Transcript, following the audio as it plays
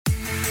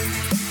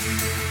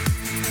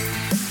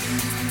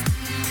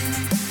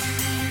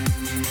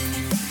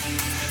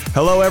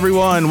Hello,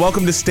 everyone.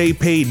 Welcome to Stay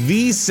Paid,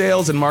 the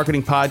sales and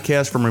marketing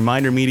podcast from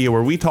Reminder Media,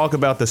 where we talk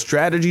about the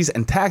strategies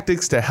and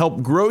tactics to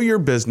help grow your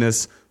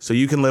business so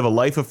you can live a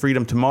life of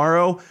freedom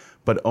tomorrow,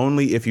 but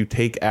only if you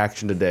take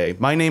action today.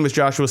 My name is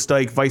Joshua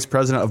Stike, Vice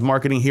President of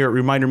Marketing here at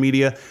Reminder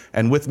Media,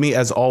 and with me,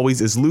 as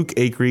always, is Luke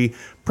Acree,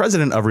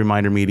 President of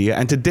Reminder Media,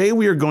 and today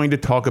we are going to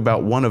talk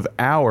about one of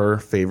our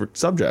favorite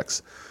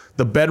subjects,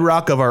 the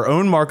bedrock of our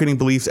own marketing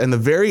beliefs and the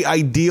very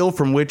ideal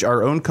from which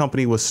our own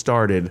company was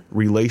started,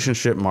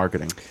 relationship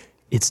marketing.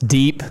 It's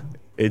deep.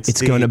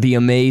 It's going to be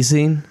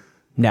amazing.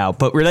 No,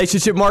 but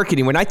relationship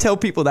marketing, when I tell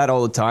people that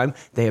all the time,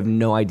 they have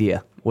no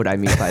idea what I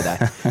mean by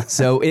that.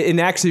 So,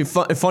 and actually,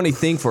 a funny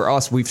thing for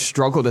us, we've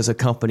struggled as a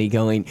company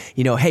going,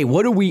 hey,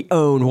 what do we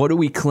own? What do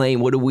we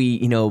claim? What do we,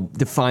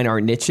 define our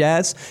niche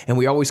as? And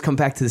we always come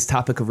back to this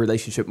topic of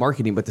relationship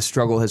marketing, but the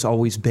struggle has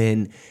always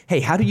been, hey,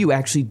 how do you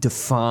actually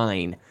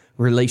define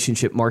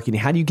relationship marketing?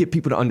 How do you get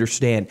people to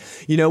understand?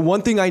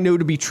 One thing I know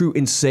to be true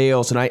in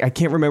sales, and I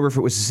can't remember if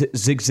it was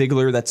Zig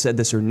Ziglar that said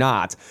this or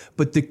not,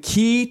 but the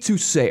key to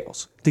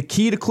sales, the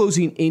key to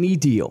closing any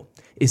deal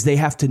is they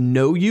have to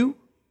know you,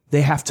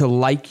 they have to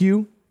like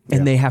you,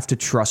 and they have to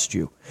trust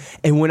you.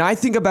 And when I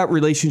think about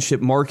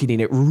relationship marketing,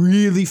 it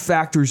really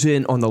factors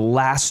in on the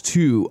last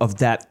two of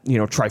that,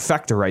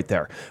 trifecta right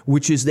there,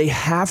 which is they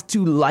have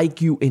to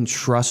like you and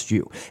trust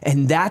you.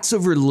 And that's a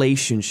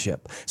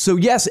relationship. So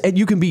yes,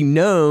 you can be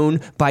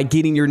known by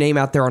getting your name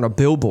out there on a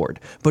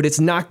billboard, but it's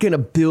not going to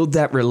build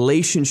that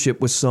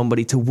relationship with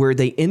somebody to where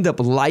they end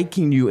up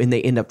liking you and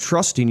they end up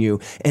trusting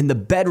you. And the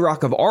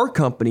bedrock of our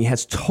company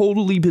has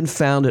totally been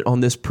founded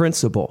on this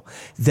principle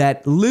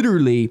that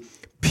literally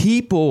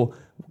people,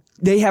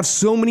 they have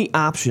so many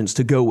options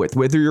to go with,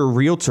 whether you're a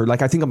realtor,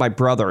 like I think of my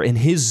brother, in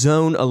his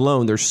zone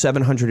alone, there's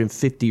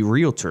 750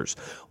 realtors.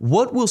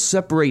 What will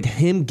separate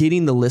him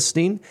getting the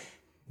listing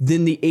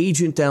than the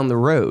agent down the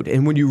road?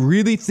 And when you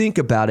really think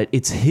about it,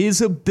 it's his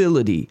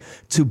ability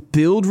to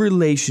build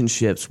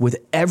relationships with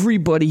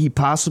everybody he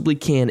possibly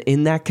can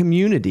in that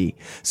community.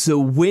 So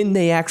when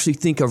they actually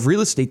think of real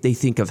estate, they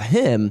think of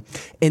him.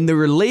 And the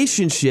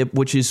relationship,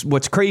 which is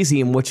what's crazy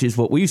and which is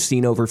what we've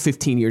seen over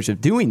 15 years of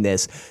doing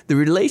this, the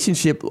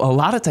relationship a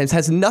lot of times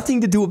has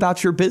nothing to do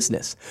about your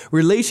business.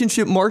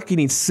 Relationship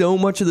marketing so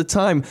much of the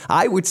time,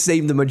 I would say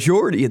the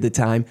majority of the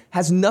time,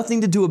 has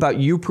nothing to do about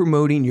you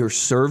promoting your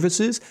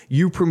services,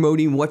 you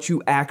promoting what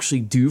you actually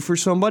do for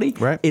somebody.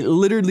 Right. It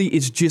literally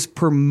is just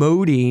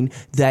promoting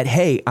that,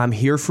 hey, I'm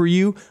here for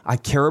you. I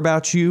care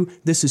about you.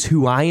 This is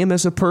who I am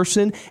as a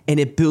person. And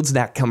it builds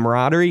that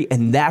camaraderie.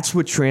 And that's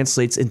what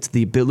translates into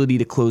the ability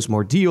to close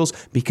more deals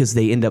because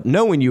they end up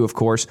knowing you, of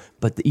course,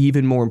 but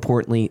even more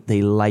importantly,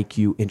 they like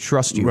you and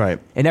trust you. Right.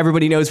 And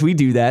everybody knows we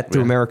do that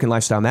through American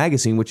Lifestyle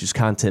Magazine, which is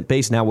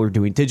content-based. Now we're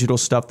doing digital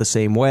stuff the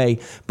same way,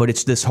 but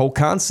it's this whole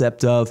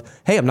concept of,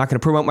 hey, I'm not going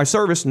to promote my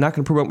service. I'm not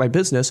going to promote my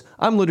business.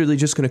 I'm literally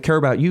just going to care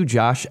about you,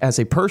 Josh, as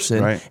a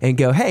person and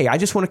go, hey, I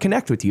just want to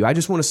connect with you. I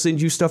just want to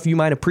send you stuff you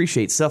might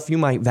appreciate, stuff you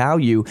might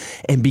value.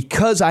 And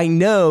because I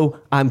know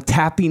I'm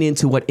tapping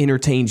into what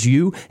entertains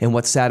you and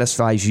what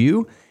satisfies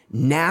you,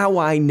 now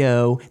I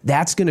know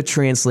that's going to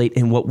translate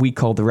in what we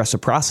call the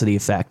reciprocity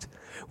effect,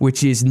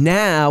 which is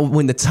now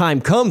when the time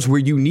comes where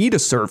you need a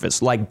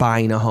service like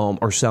buying a home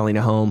or selling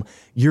a home,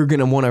 you're going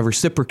to want to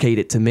reciprocate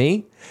it to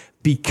me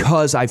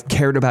because I've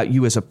cared about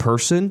you as a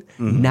person,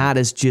 not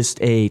as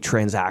just a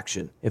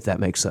transaction, if that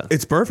makes sense.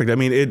 It's perfect. I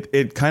mean,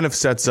 it kind of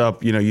sets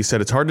up, you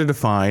said it's hard to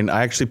define.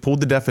 I actually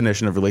pulled the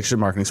definition of relationship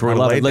marketing. So we're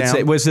going to lay it down.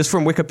 Say, was this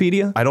from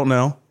Wikipedia? I don't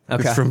know.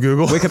 Okay. It's from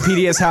Google.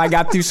 Wikipedia is how I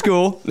got through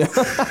school.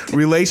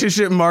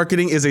 Relationship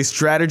marketing is a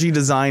strategy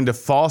designed to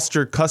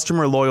foster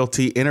customer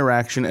loyalty,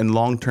 interaction, and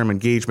long-term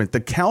engagement. The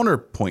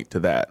counterpoint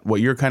to that,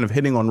 what you're kind of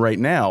hitting on right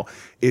now,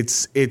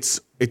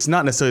 it's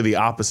not necessarily the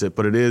opposite,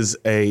 but it is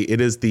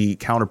the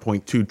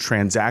counterpoint to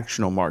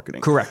transactional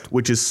marketing. Correct.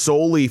 Which is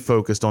solely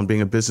focused on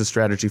being a business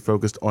strategy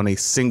focused on a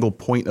single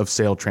point of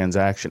sale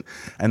transaction.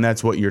 And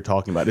that's what you're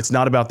talking about. It's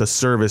not about the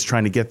service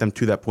trying to get them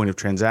to that point of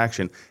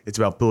transaction. It's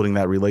about building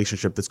that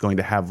relationship that's going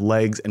to have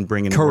legs and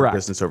bring in more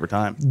business over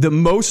time. The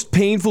most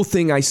painful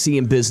thing I see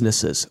in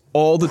businesses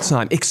all the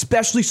time,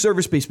 especially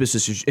service-based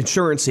businesses,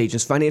 insurance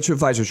agents, financial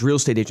advisors, real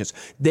estate agents,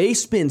 they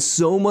spend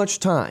so much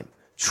time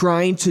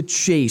trying to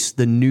chase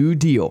the new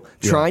deal,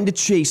 trying to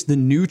chase the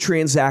new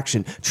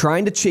transaction,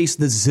 trying to chase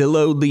the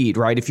Zillow lead,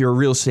 right? If you're a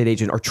real estate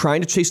agent, or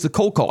trying to chase the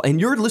cold call. And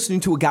you're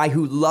listening to a guy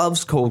who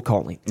loves cold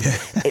calling,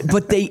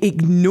 but they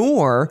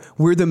ignore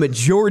where the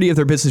majority of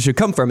their business should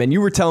come from. And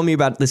you were telling me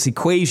about this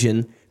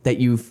equation that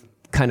you've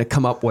kind of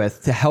come up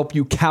with to help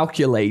you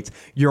calculate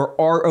your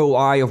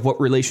ROI of what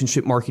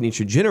relationship marketing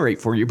should generate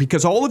for you,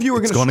 because all of you are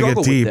going to struggle with this.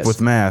 It's going to get deep with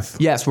math.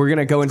 Yes, we're going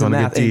to go into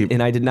math,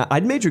 and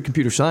I'd majored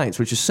computer science,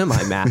 which is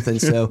semi-math,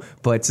 and so,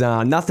 but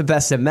not the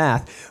best at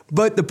math.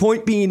 But the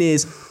point being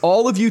is,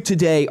 all of you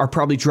today are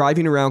probably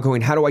driving around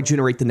going, how do I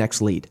generate the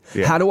next lead?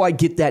 Yeah. How do I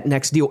get that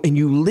next deal? And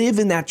you live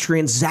in that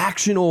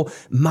transactional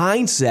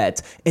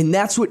mindset, and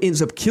that's what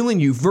ends up killing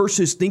you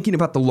versus thinking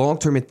about the long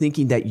term and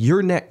thinking that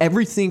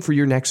everything for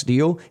your next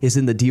deal is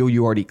in the deal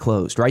you already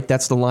closed, right?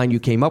 That's the line you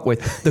came up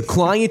with. The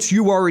clients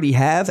you already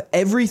have,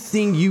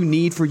 everything you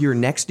need for your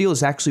next deal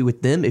is actually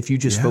with them if you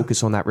just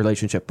focus on that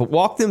relationship. But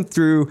walk them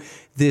through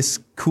this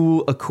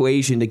cool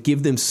equation to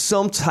give them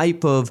some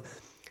type of,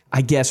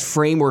 I guess,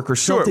 framework or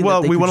something.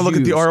 Well, we want to look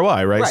at the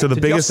ROI, right? So the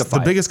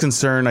justify biggest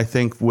concern I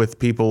think with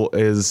people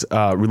is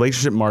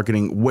relationship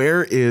marketing.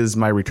 Where is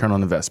my return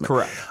on investment?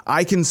 Correct.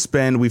 I can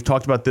spend, we've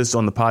talked about this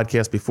on the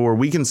podcast before,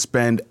 we can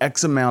spend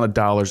X amount of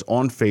dollars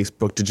on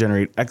Facebook to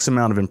generate X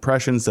amount of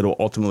impressions that will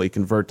ultimately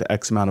convert to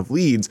X amount of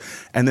leads.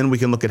 And then we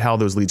can look at how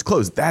those leads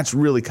close. That's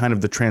really kind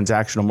of the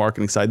transactional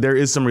marketing side. There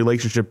is some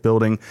relationship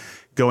building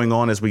going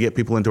on as we get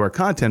people into our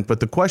content. But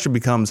the question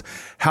becomes,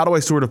 how do I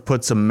sort of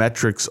put some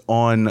metrics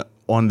on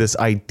this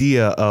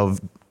idea of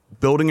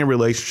building a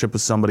relationship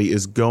with somebody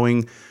is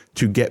going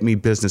to get me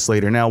business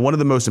later. Now, one of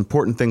the most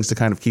important things to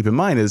kind of keep in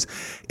mind is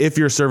if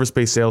you're a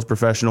service-based sales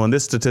professional, and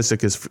this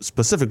statistic is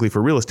specifically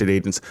for real estate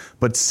agents,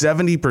 but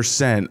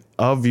 70%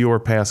 of your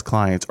past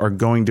clients are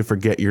going to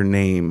forget your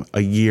name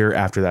a year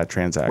after that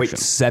transaction. Wait,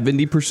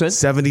 70%?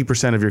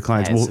 70% of your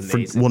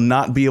clients will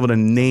not be able to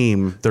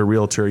name their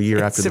realtor a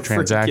year after the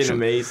transaction.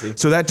 Amazing.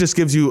 So that just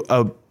gives you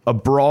a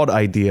broad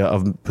idea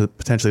of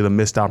potentially the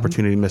missed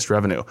opportunity, missed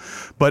revenue.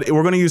 But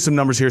we're going to use some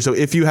numbers here. So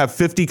if you have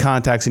 50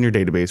 contacts in your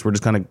database, we're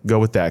just going to go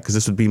with that because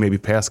this would be maybe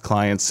past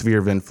clients, sphere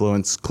of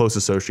influence, close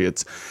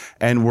associates.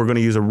 And we're going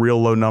to use a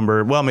real low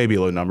number, well, maybe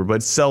a low number,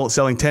 but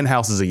selling 10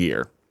 houses a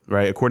year,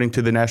 right? According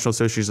to the National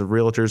Association of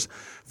Realtors,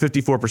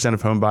 54%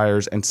 of home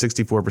buyers and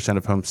 64%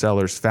 of home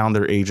sellers found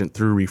their agent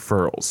through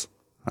referrals.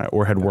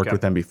 Or had worked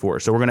with them before.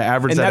 So we're going to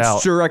average that out. And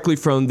that's directly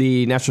from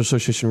the National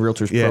Association of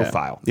Realtors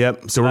profile.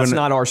 Yep. So that's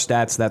not our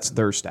stats, that's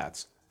their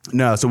stats.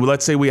 No. So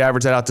let's say we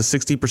average that out to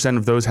 60%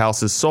 of those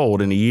houses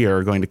sold in a year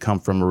are going to come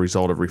from a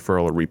result of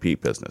referral or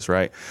repeat business,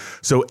 right?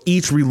 So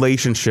each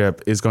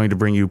relationship is going to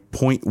bring you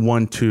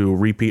 0.12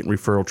 repeat and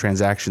referral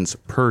transactions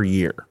per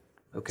year.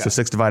 Okay. So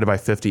 6 divided by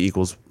 50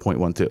 equals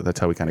 0.12. That's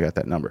how we kind of got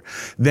that number.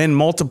 Then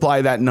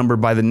multiply that number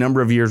by the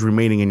number of years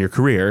remaining in your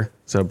career.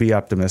 So be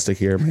optimistic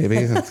here,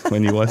 maybe,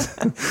 when you want.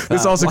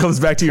 This also comes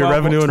back to your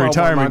revenue and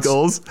retirement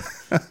goals.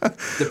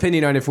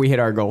 Depending on if we hit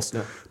our goals.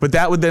 No. But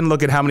that would then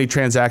look at how many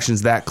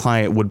transactions that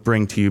client would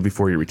bring to you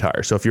before you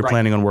retire. So if you're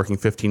planning on working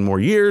 15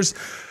 more years,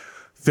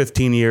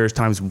 15 years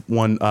times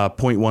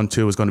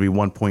 0.12 is going to be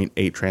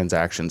 1.8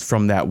 transactions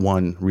from that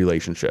one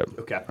relationship.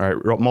 Okay. All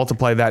right.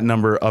 Multiply that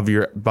number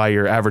by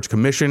your average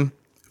commission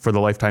for the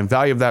lifetime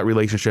value of that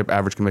relationship,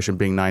 average commission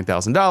being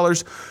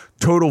 $9,000.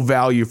 Total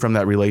value from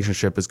that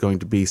relationship is going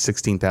to be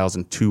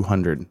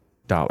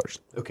 $16,200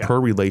 per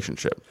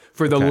relationship.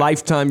 For the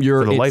lifetime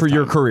for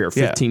your career,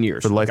 15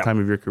 years. For the lifetime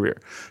of your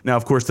career. Now,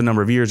 of course, the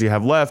number of years you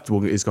have left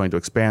is going to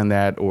expand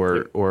that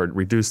or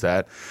reduce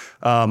that.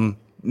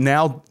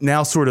 Now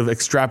sort of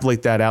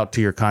extrapolate that out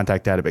to your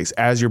contact database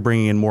as you're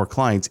bringing in more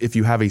clients. If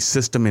you have a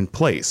system in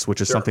place,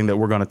 which is something that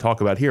we're going to talk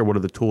about here, what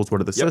are the tools?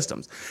 What are the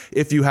systems?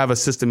 If you have a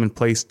system in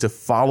place to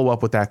follow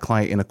up with that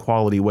client in a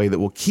quality way that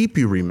will keep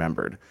you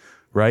remembered,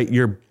 right?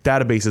 Your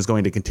database is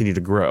going to continue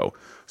to grow.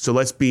 So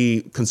let's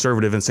be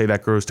conservative and say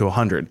that grows to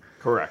 100.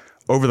 Correct.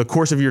 Over the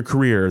course of your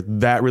career,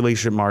 that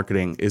relationship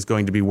marketing is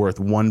going to be worth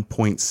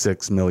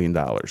 $1.6 million.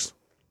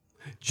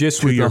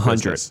 Just with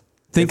 100.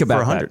 Think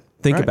about that.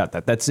 Think about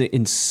that. That's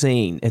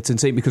insane. It's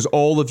insane because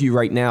all of you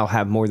right now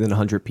have more than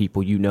 100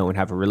 people you know and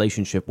have a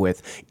relationship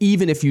with.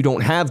 Even if you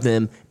don't have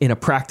them in a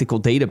practical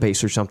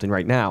database or something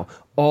right now,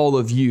 all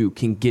of you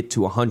can get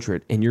to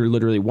 100 and you're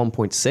literally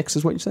 1.6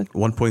 is what you said?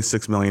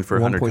 1.6 million for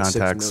 100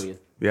 contacts. Million.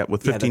 Yeah,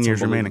 with 15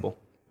 years remaining. Yeah.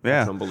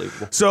 That's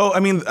unbelievable. So,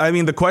 I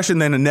mean, the question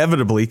then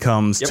inevitably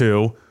comes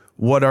to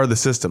what are the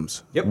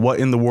systems?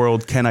 What in the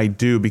world can I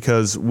do?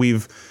 Because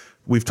we've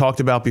talked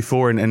about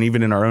before, and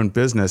even in our own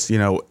business,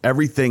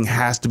 everything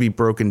has to be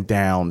broken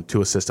down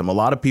to a system. A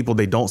lot of people,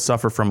 they don't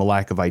suffer from a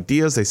lack of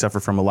ideas. They suffer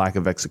from a lack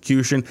of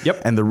execution.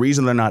 And the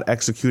reason they're not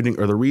executing,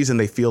 or the reason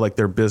they feel like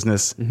their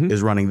business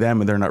is running them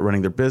and they're not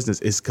running their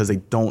business, is because they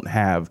don't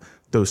have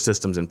those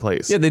systems in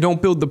place. Yeah, they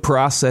don't build the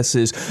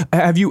processes.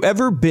 Have you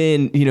ever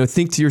been,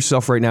 think to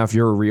yourself right now, if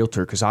you're a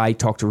realtor, because I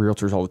talk to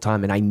realtors all the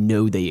time and I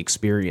know they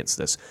experience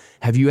this.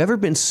 Have you ever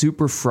been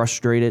super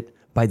frustrated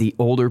by the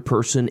older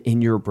person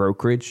in your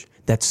brokerage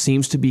that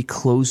seems to be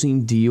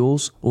closing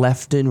deals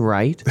left and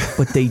right,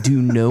 but they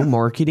do no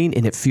marketing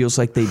and it feels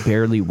like they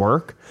barely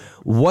work?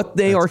 What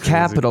they are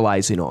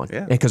capitalizing on,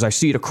 because I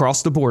see it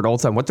across the board all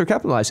the time, what they're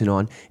capitalizing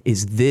on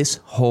is this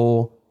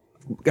whole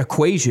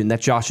equation that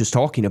Josh is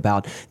talking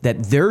about,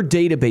 that their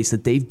database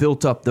that they've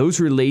built up, those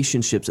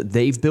relationships that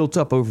they've built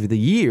up over the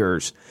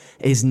years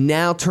is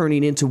now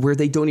turning into where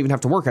they don't even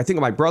have to work. I think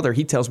of my brother.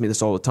 He tells me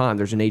this all the time.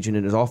 There's an agent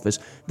in his office.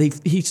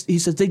 He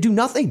says they do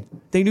nothing.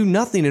 They do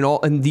nothing at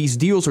all. And these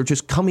deals are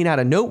just coming out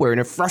of nowhere,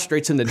 and it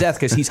frustrates him to death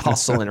because he's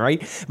hustling,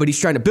 right? But he's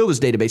trying to build his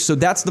database. So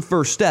that's the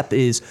first step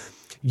is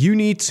You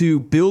need to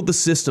build the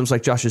systems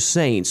like Josh is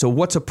saying. So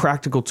what's a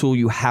practical tool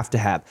you have to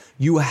have?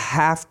 You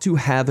have to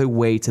have a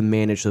way to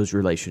manage those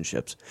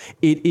relationships.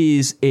 It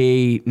is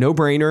a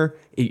no-brainer.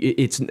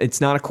 It's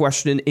not a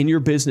question in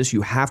your business.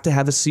 You have to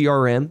have a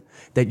CRM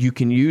that you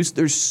can use.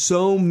 There's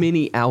so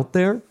many out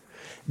there.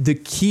 The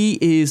key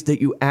is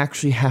that you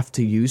actually have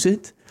to use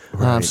it.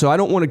 Right. So I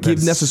don't want to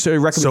give necessary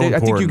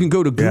recommendations. I think you can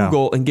go to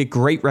Google and get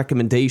great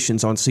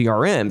recommendations on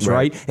CRMs,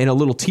 right? And a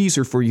little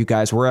teaser for you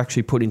guys. We're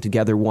actually putting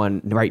together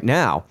one right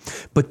now.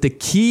 But the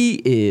key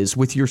is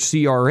with your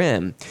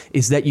CRM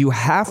is that you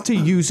have to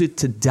use it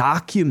to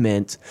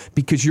document,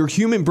 because your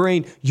human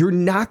brain, you're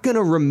not going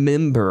to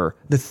remember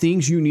the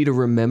things you need to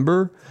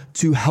remember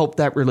to help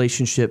that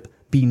relationship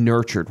be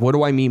nurtured. What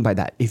do I mean by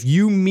that? If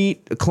you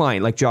meet a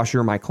client, like Josh,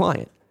 you're my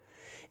client.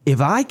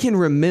 If I can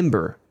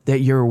remember that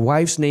your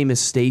wife's name is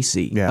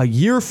Stacy a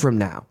year from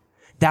now,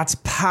 that's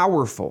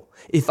powerful.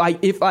 If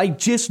I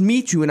just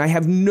meet you and I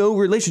have no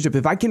relationship,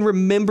 if I can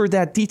remember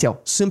that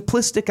detail,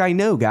 simplistic, I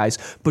know, guys,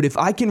 but if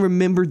I can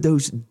remember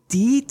those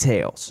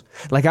details,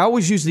 like I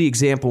always use the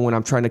example when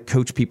I'm trying to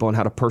coach people on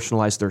how to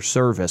personalize their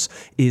service,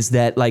 is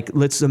that, like,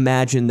 let's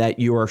imagine that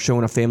you are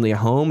showing a family a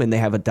home and they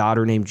have a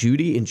daughter named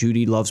Judy, and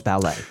Judy loves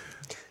ballet.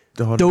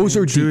 Those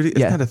are Judy.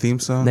 Isn't that a theme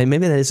song? Maybe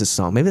that is a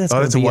song. Maybe that's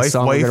going to be a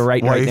song we're going to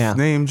write right now.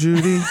 Name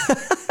Judy.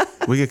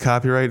 We get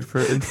copyright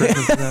for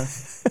infringement for that.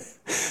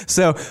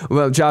 So,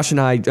 well, Josh and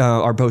I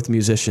are both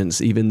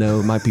musicians, even though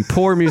we might be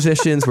poor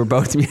musicians. We're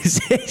both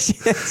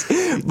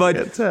musicians.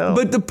 But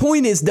the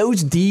point is,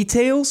 those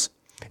details,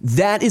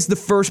 that is the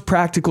first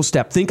practical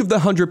step. Think of the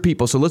 100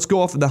 people. So let's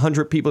go off of the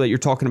 100 people that you're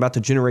talking about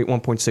to generate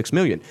 1.6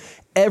 million.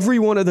 Every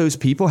one of those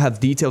people have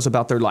details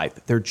about their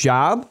life, their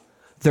job,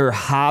 their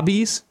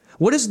hobbies.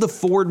 What is the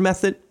Ford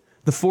method?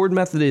 The Ford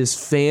method is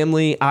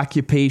family,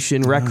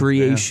 occupation,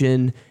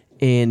 recreation,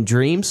 and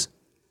dreams.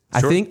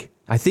 Sure.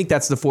 I think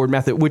that's the Ford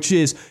method, which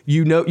is,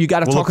 you got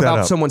to talk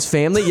about someone's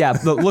family. Yeah,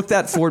 look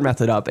that Ford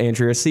method up,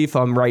 Andrea. See if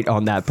I'm right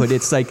on that. But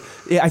it's like,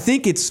 I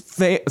think it's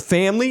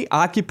family,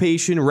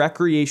 occupation,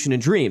 recreation,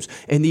 and dreams.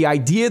 And the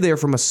idea there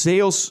from a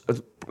sales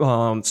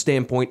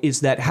standpoint is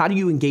that, how do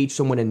you engage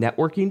someone in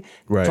networking?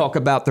 Right. Talk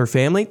about their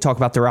family, talk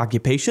about their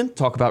occupation,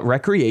 talk about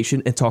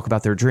recreation, and talk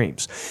about their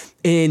dreams.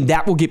 And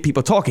that will get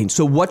people talking.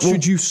 So what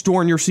should you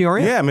store in your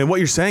CRM? Yeah, I mean,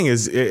 what you're saying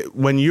is,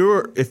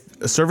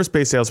 if a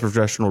service-based sales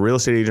professional, real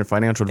estate agent,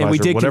 financial advisor, and we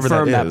did whatever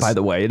confirm that is, by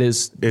the way,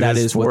 that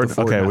is what the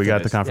Ford okay, we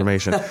got the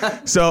confirmation.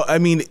 So, I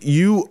mean,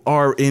 you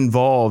are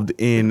involved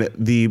in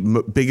the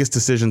biggest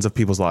decisions of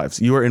people's lives.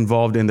 You are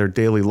involved in their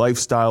daily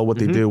lifestyle, what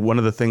they do. One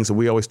of the things that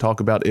we always talk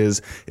about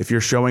is, if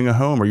you're showing a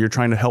home or you're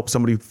trying to help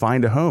somebody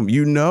find a home,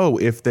 you know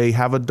if they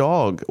have a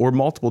dog or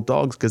multiple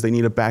dogs because they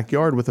need a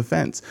backyard with a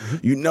fence.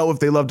 You know if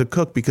they love to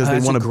cook because they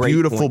want a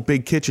beautiful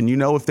big kitchen. You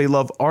know if they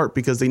love art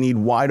because they need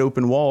wide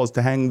open walls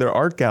to hang their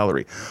art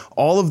gallery.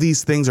 All of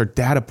these things are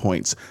data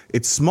points.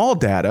 It's small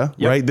data,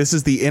 right? This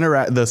is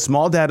the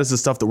small data is the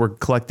stuff that we're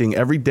collecting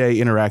every day,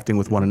 interacting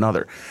with one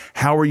another.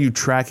 How are you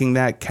tracking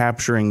that,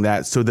 capturing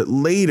that, so that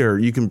later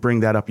you can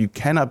bring that up? You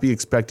cannot be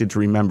expected to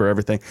remember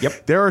everything.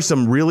 There are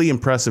some really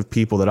impressive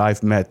people that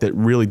I've met that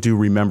really do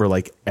remember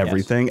like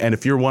everything. And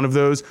if you're one of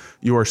those,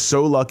 you are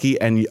so lucky,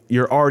 and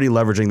you're already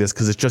leveraging this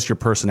because it's just your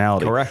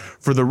personality. Correct.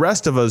 For the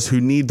rest of us who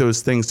need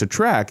those things to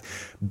track,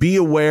 be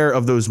aware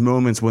of those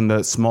moments when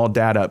the small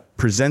data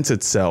presents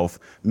itself.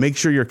 Make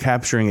sure you're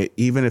capturing it,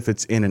 even if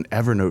it's in an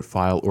Evernote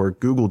file or a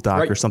Google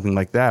Doc or something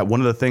like that.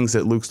 One of the things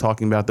that Luke's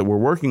talking about that we're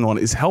working on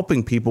is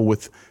helping people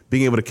with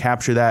being able to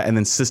capture that and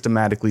then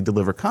systematically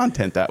deliver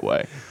content that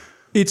way.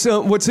 It's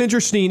what's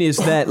interesting is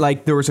that,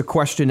 like, there was a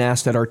question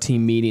asked at our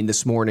team meeting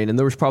this morning, and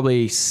there was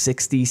probably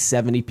 60,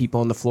 70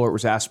 people on the floor. It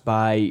was asked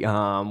by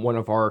one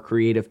of our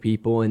creative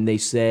people, and they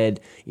said,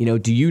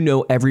 do you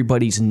know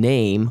everybody's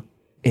name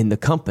in the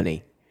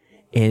company?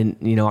 And,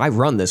 I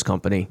run this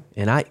company,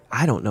 and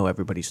I don't know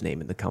everybody's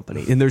name in the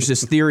company. And there's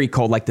this theory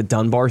called, like, the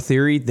Dunbar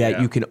theory, that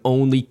you can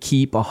only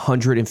keep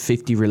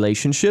 150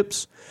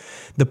 relationships.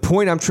 The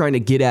point I'm trying to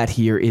get at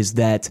here is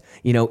that,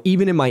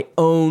 even in my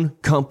own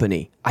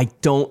company, I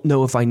don't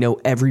know if I know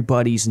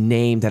everybody's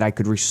name that I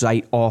could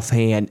recite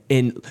offhand.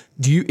 And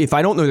if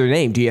I don't know their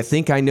name, do you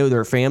think I know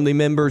their family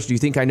members? Do you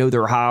think I know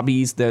their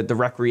hobbies, the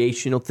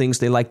recreational things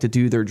they like to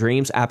do, their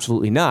dreams?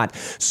 Absolutely not.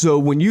 So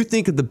when you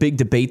think of the big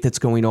debate that's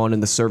going on in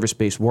the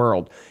service-based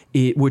world,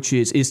 which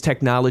is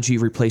technology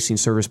replacing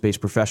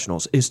service-based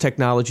professionals? Is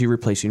technology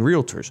replacing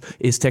realtors?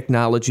 Is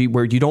technology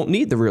where you don't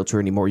need the realtor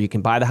anymore? You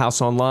can buy the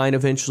house online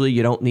eventually.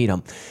 You don't need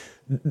them.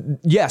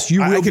 Yes, you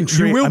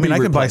will. I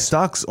can buy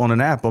stocks on an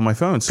app on my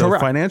phone. So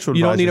financial advisors,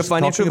 you don't need a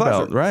financial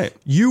advisor, right?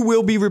 You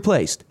will be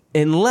replaced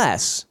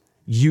unless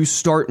you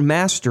start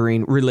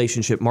mastering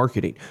relationship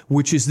marketing,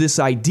 which is this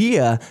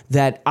idea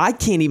that I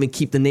can't even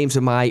keep the names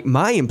of my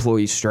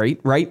employees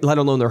straight, right? Let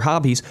alone their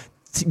hobbies.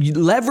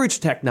 Leverage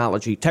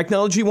technology.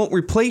 Technology won't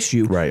replace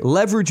you. Right.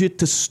 Leverage it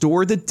to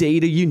store the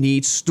data you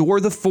need,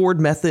 store the Ford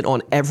method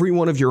on every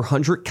one of your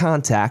 100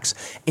 contacts,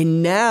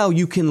 and now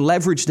you can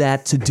leverage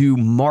that to do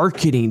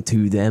marketing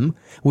to them,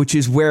 which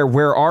is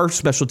where our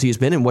specialty has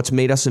been and what's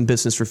made us in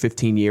business for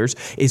 15 years,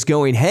 is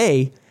going,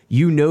 hey,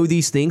 you know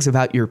these things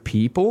about your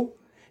people.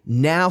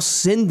 Now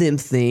send them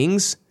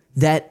things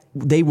that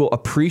they will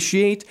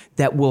appreciate,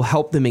 that will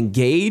help them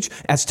engage.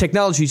 As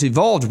technology's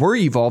evolved, we're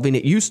evolving.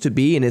 It used to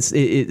be, and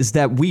it's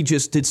that we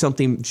just did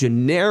something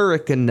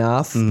generic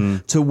enough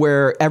to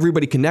where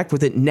everybody connect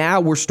with it. Now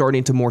we're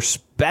starting to more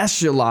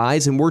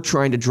specialize, and we're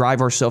trying to drive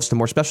ourselves to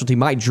more specialty.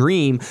 My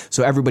dream,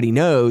 so everybody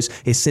knows,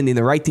 is sending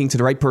the right thing to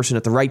the right person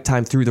at the right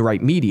time through the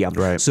right medium.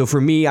 Right. So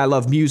for me, I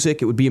love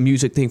music. It would be a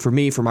music thing for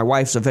me. For my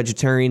wife's a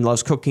vegetarian,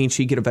 loves cooking.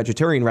 She'd get a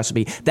vegetarian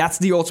recipe. That's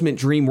the ultimate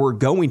dream we're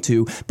going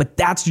to, but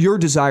that's your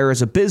desire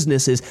as a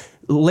business, is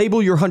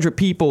label your 100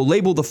 people,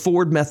 label the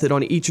Ford method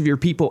on each of your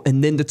people,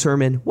 and then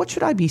determine, what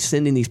should I be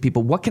sending these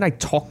people? What can I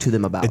talk to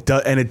them about?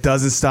 And it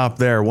doesn't stop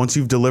there. Once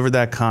you've delivered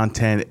that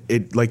content,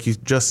 it, like you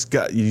just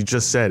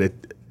said,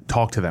 it,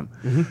 talk to them,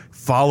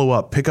 follow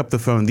up, pick up the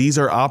phone. These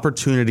are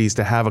opportunities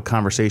to have a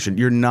conversation.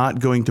 You're not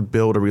going to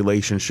build a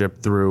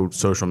relationship through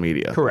social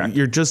media. Correct.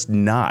 You're just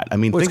not. I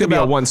mean, think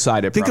about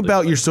one-sided. Think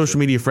about your social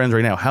media friends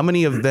right now. How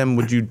many of them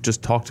would you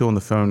just talk to on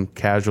the phone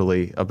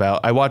casually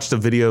about? I watched a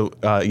video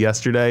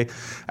yesterday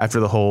after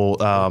the whole,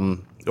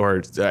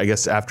 or I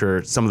guess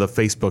after some of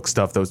the Facebook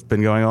stuff that's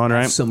been going on,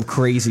 right? Some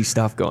crazy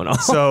stuff going on.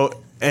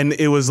 So, and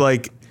it was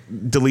like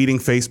deleting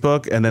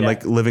Facebook and then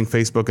like living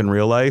Facebook in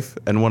real life.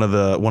 And one of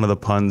the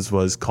puns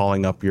was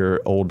calling up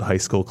your old high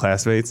school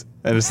classmates.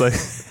 And it's like,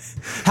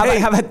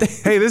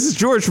 hey, this is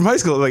George from high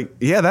school. Like,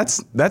 yeah,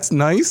 that's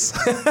nice.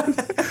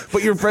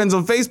 But you're friends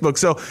on Facebook.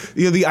 So,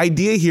 the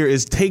idea here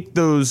is take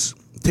those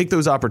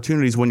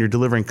opportunities when you're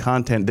delivering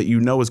content that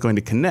you know is going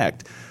to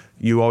connect.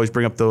 You always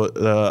bring up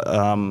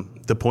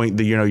the point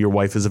that your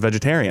wife is a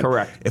vegetarian.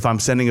 Correct. If I'm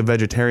sending a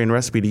vegetarian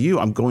recipe to you,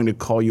 I'm going to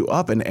call you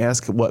up and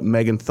ask what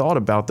Megan thought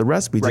about the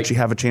recipe. Right. Did she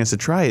have a chance to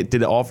try it?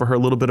 Did it offer her a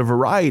little bit of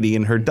variety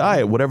in her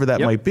diet? Whatever that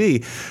might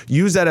be.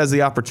 Use that as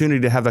the opportunity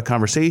to have that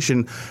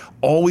conversation.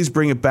 Always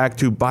bring it back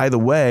to, by the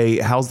way,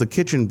 how's the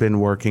kitchen been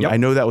working? I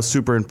know that was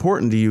super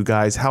important to you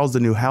guys. How's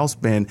the new house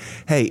been?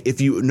 Hey,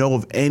 if you know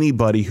of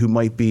anybody who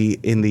might be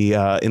in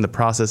the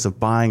process of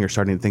buying or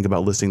starting to think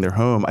about listing their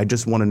home, I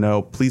just want to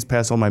know, please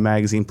pass on my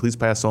magazine. Please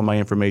pass on my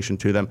information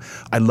to them.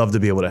 I'd love to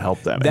be able to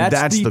help them.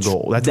 That's the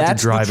goal. That's what you're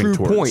driving towards. That's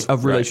the true point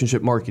of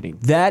relationship marketing.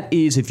 That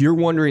is, if you're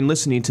wondering,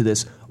 listening to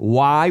this,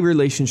 why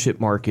relationship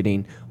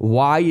marketing?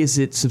 Why is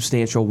it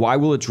substantial? Why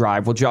will it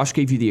drive? Well, Josh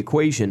gave you the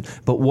equation,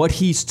 but what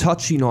he's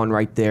touching on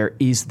right there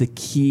is the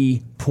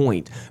key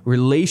point.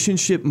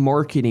 Relationship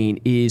marketing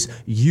is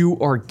you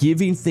are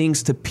giving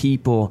things to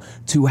people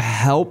to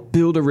help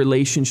build a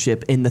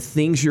relationship, and the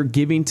things you're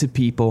giving to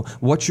people,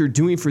 what you're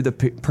doing for the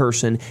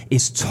person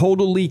is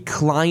totally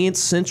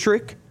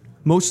client-centric.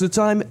 Most of the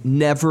time,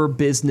 never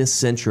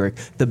business-centric.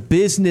 The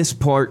business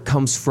part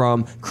comes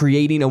from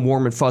creating a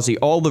warm and fuzzy.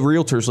 All the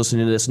realtors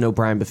listening to this know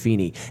Brian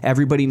Buffini.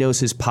 Everybody knows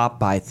his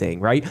pop-by thing,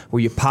 right?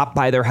 Where you pop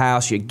by their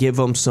house, you give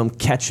them some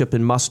ketchup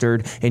and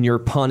mustard, and your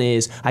pun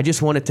is, I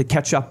just wanted to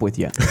catch up with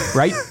you,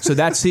 right? So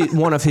that's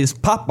one of his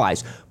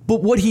pop-bys.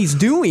 But what he's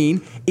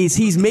doing is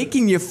he's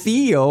making you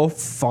feel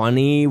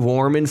funny,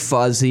 warm and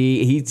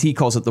fuzzy. He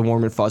calls it the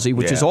warm and fuzzy,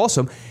 which is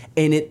awesome.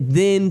 And it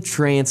then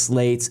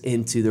translates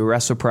into the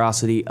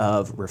reciprocity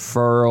of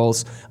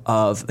referrals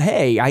of,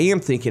 hey, I am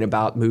thinking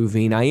about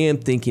moving. I am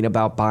thinking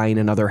about buying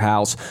another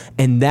house.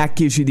 And that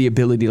gives you the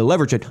ability to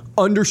leverage it.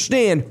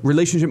 Understand,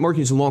 relationship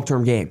marketing is a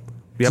long-term game.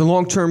 It's a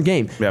long-term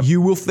game. You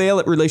will fail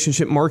at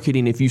relationship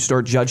marketing if you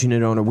start judging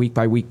it on a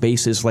week-by-week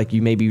basis, like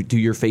you maybe do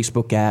your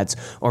Facebook ads,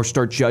 or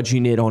start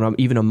judging it on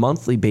even a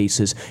monthly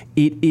basis.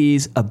 It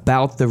is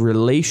about the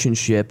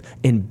relationship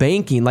in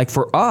banking. Like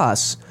for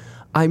us,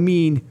 I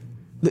mean,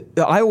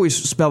 I always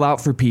spell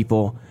out for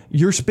people,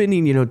 you're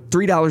spending,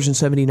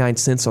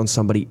 $3.79 on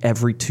somebody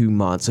every 2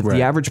 months. If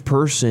the average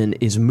person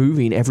is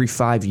moving every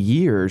 5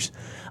 years,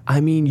 I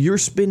mean, you're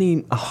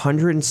spending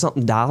 $100 and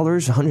something,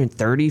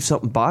 $130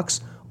 something bucks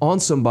on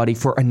somebody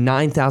for a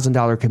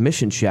 $9,000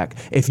 commission check.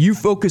 If you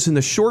focus in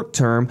the short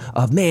term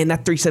of, man,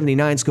 that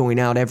 $379 is going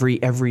out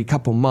every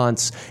couple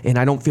months and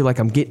I don't feel like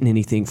I'm getting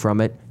anything from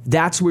it,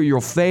 that's where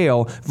you'll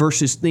fail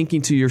versus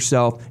thinking to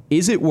yourself,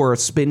 is it worth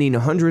spending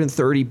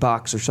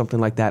 $130 or something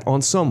like that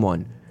on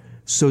someone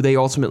so they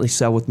ultimately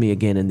sell with me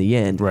again in the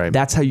end? Right.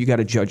 That's how you got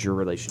to judge your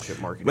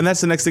relationship marketing. And that's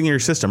the next thing in your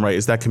system, right,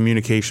 is that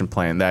communication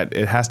plan, that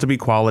it has to be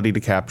quality to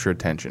capture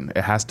attention.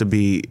 It has to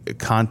be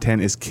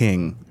content is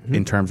king.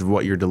 in terms of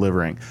what you're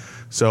delivering.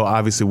 So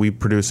obviously we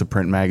produce a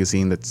print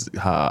magazine that's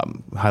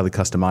highly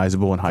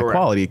customizable and high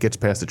quality. It gets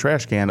past the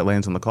trash can, it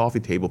lands on the coffee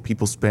table.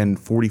 People spend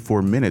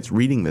 44 minutes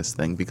reading this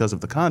thing because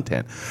of the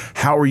content.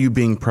 How are you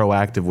being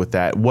proactive with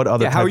that? What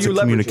other types of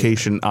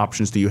communication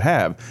options do you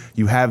have?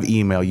 You have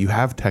email, you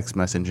have text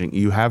messaging,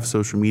 you have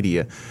social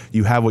media,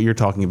 you have what you're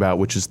talking about,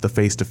 which is the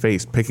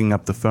face-to-face, picking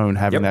up the phone,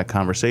 having that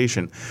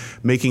conversation,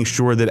 making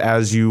sure that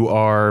as you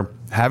are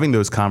having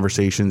those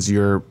conversations,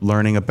 you're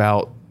learning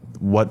about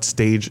what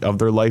stage of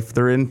their life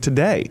they're in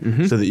today,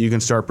 so that you can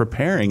start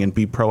preparing and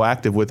be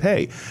proactive with,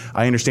 hey,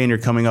 I understand you're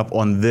coming up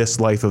on this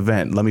life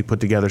event. Let me put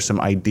together some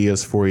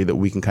ideas for you that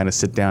we can kind of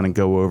sit down and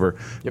go over,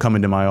 come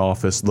into my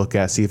office, look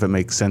at, see if it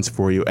makes sense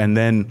for you. And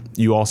then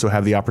you also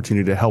have the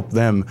opportunity to help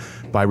them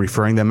by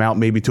referring them out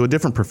maybe to a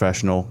different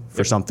professional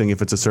for something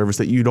if it's a service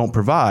that you don't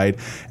provide.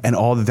 And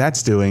all that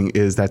that's doing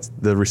is that's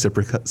the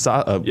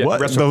reciprocity.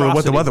 What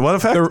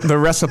effect? The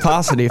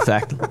reciprocity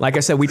effect. Like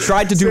I said, we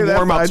tried to do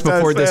warm-ups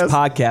before this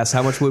podcast.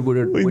 How much wood would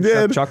it? We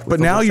did, but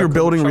now you're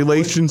building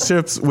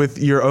relationships with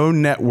your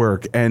own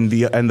network and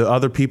the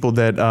other people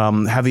that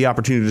have the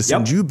opportunity to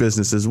send you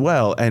business as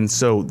well. And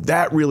so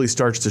that really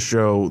starts to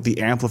show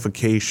the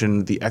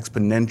amplification, the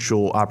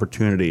exponential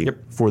opportunity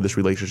for this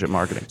relationship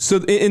marketing.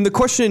 So, and the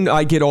question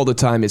I get all the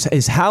time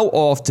is how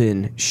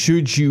often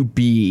should you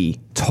be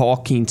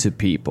talking to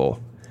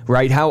people?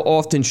 Right? How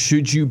often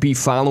should you be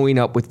following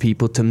up with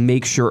people to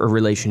make sure a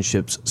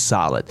relationship's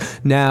solid?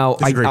 Now,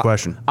 that's a great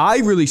question. I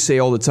really say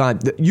all the time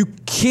that you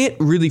can't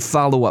really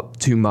follow up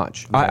too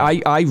much.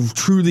 Right. I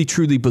truly,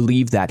 truly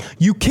believe that.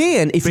 You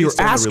can if you're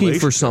asking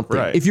for something.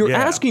 Right. If you're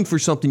asking for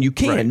something, you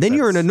can. Right. Then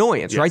you're an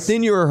annoyance, right?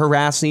 Then you're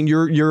harassing.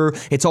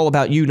 It's all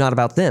about you, not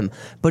about them.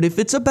 But if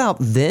it's about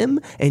them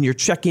and you're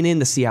checking in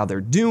to see how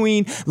they're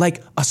doing,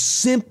 like a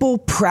simple,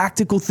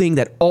 practical thing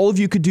that all of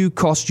you could do,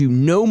 cost you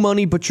no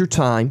money but your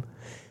time.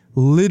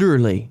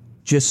 Literally,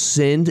 just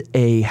send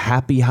a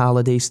happy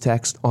holidays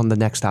text on the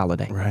next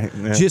holiday. Right.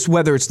 Yeah. Just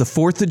whether it's the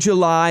 4th of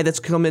July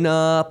that's coming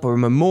up or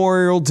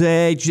Memorial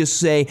Day, just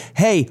say,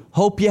 hey,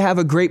 hope you have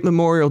a great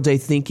Memorial Day,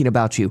 thinking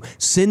about you.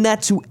 Send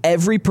that to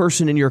every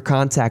person in your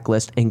contact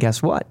list. And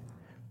guess what?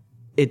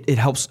 It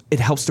helps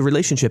the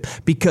relationship,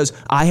 because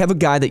I have a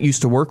guy that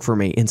used to work for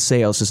me in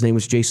sales. His name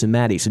was Jason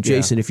Matty. So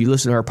Jason, if you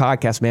listen to our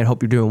podcast, man,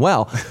 hope you're doing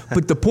well.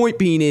 But the point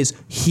being is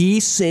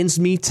he sends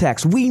me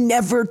texts. We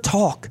never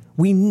talk,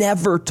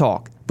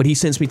 but he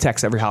sends me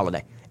texts every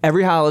holiday.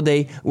 Every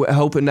holiday,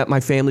 hoping that my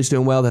family's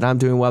doing well, that I'm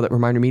doing well, that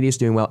Reminder Media is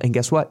doing well. And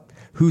guess what?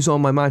 Who's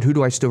on my mind? Who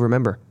do I still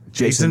remember?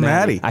 Jason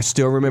Matty. I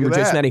still remember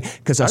Jason Matty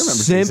because a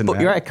simple,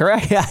 you're right,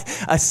 correct? Yeah,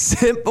 a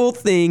simple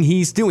thing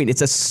he's doing.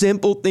 It's a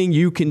simple thing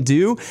you can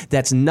do.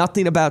 That's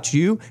nothing about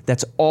you.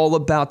 That's all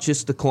about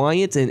just the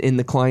client and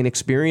the client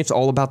experience.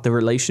 All about the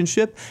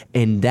relationship,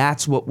 and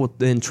that's what will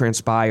then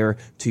transpire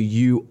to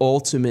you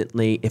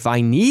ultimately. If I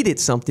needed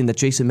something that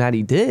Jason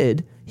Matty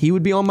did, he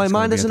would be on my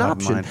mind as an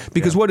option.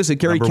 Because what is it,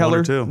 Gary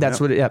Keller?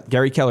 That's what it,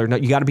 Gary Keller. No,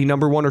 you got to be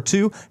number 1 or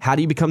 2. How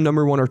do you become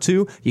number 1 or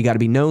 2? You got to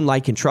be known,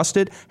 liked, and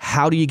trusted.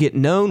 How do you get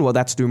known? Well,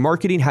 that's through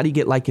marketing. How do you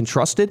get liked and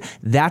trusted?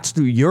 That's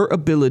through your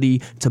ability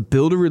to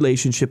build a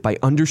relationship by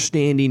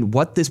understanding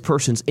what this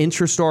person's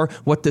interests are,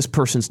 what this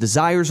person's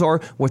desires are,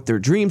 what their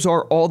dreams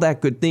are, all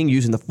that good thing,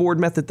 using the Ford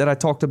method that I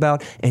talked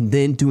about, and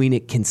then doing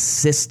it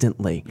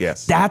consistently.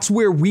 Yes. That's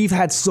where we've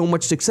had so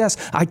much success.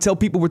 I tell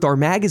people with our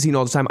magazine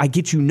all the time, I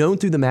get you known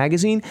through the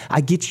magazine.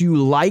 I get you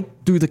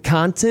liked through the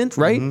content,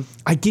 right? Mm-hmm.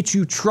 I get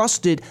you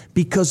trusted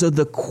because of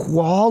the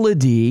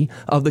quality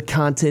of the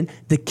content,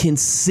 the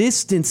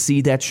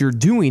consistency that you're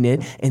doing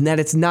it, and that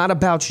it's not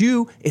about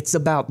you, it's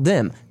about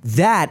them.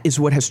 That is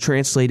what has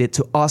translated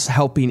to us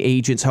helping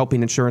agents,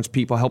 helping insurance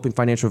people, helping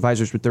financial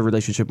advisors with their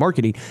relationship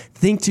marketing.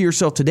 Think to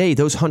yourself today,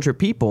 those 100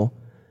 people,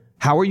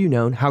 how are you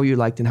known, how are you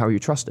liked, and how are you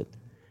trusted?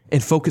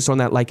 And focus on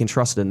that like and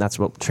trusted, and that's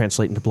what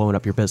translates into blowing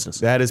up your business.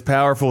 That is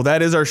powerful.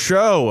 That is our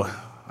show.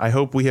 I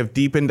hope we have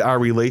deepened our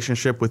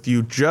relationship with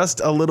you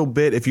just a little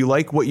bit. If you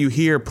like what you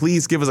hear,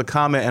 please give us a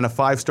comment and a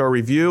 5-star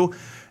review,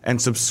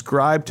 and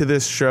subscribe to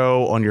this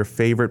show on your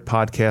favorite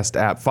podcast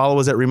app.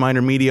 Follow us at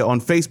Reminder Media on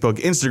Facebook,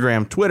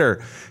 Instagram,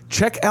 Twitter.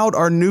 Check out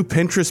our new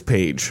Pinterest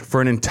page for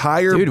an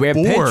entire board. Dude, we have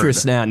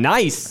Pinterest now.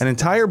 Nice. An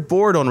entire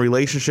board on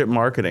relationship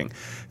marketing.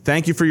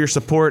 Thank you for your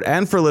support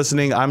and for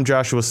listening. I'm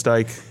Joshua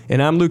Stike.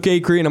 And I'm Luke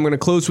Acree, and I'm going to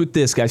close with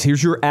this, guys.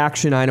 Here's your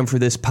action item for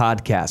this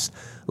podcast.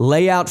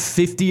 Lay out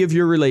 50 of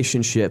your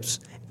relationships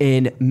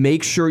and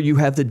make sure you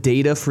have the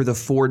data for the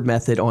Ford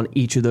method on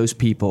each of those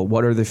people.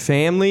 What are their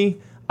family,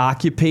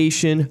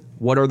 occupation,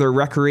 what are their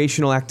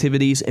recreational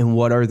activities, and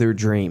what are their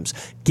dreams?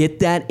 Get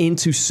that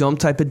into some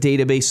type of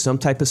database, some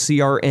type of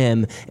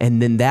CRM,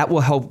 and then that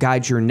will help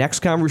guide your next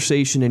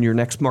conversation and your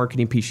next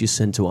marketing piece you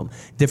send to them.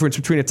 Difference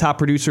between a top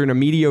producer and a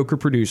mediocre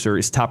producer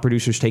is top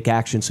producers take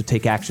action, so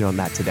take action on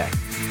that today.